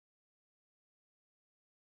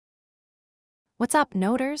What's up,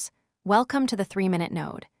 noders? Welcome to the 3-minute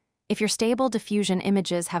node. If your stable diffusion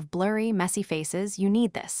images have blurry, messy faces, you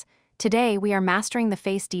need this. Today, we are mastering the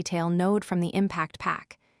face detail node from the Impact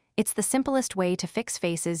Pack. It's the simplest way to fix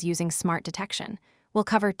faces using smart detection. We'll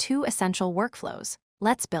cover 2 essential workflows.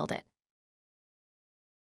 Let's build it.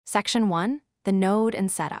 Section 1, the node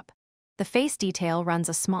and setup. The face detail runs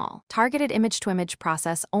a small, targeted image-to-image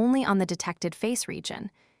process only on the detected face region.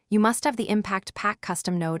 You must have the Impact Pack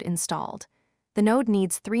custom node installed. The node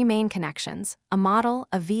needs 3 main connections: a model,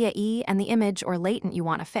 a VAE, and the image or latent you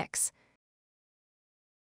want to fix.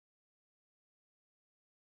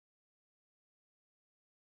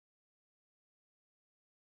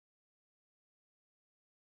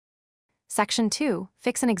 Section 2,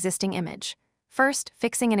 fix an existing image. First,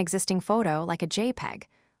 fixing an existing photo like a JPEG.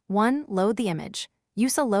 1. Load the image.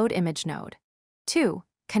 Use a load image node. 2.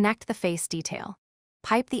 Connect the face detail.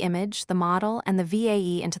 Pipe the image, the model, and the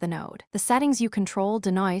VAE into the node. The settings you control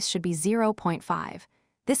denoise should be 0.5.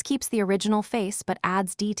 This keeps the original face but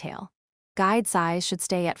adds detail. Guide size should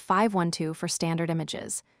stay at 512 for standard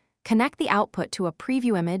images. Connect the output to a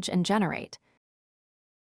preview image and generate.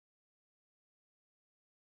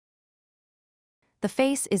 The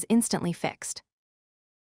face is instantly fixed.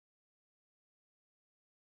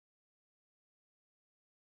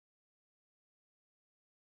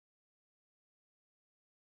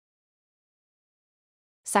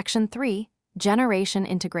 Section 3, Generation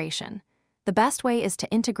Integration. The best way is to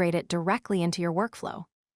integrate it directly into your workflow.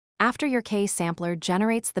 After your case sampler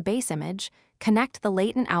generates the base image, connect the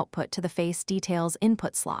latent output to the face detail's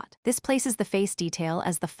input slot. This places the face detail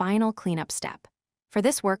as the final cleanup step. For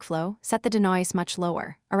this workflow, set the denoise much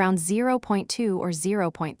lower, around 0.2 or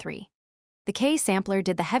 0.3. The case sampler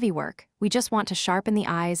did the heavy work, we just want to sharpen the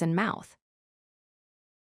eyes and mouth.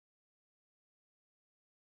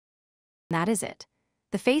 That is it.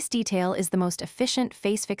 The face detail is the most efficient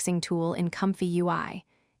face-fixing tool in ComfyUI.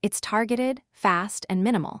 It's targeted, fast, and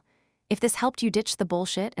minimal. If this helped you ditch the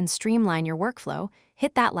bullshit and streamline your workflow,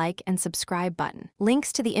 hit that like and subscribe button.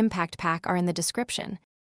 Links to the Impact Pack are in the description.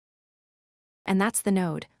 And that's the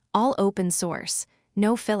node, all open source.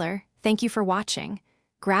 No filler. Thank you for watching.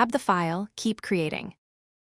 Grab the file, keep creating.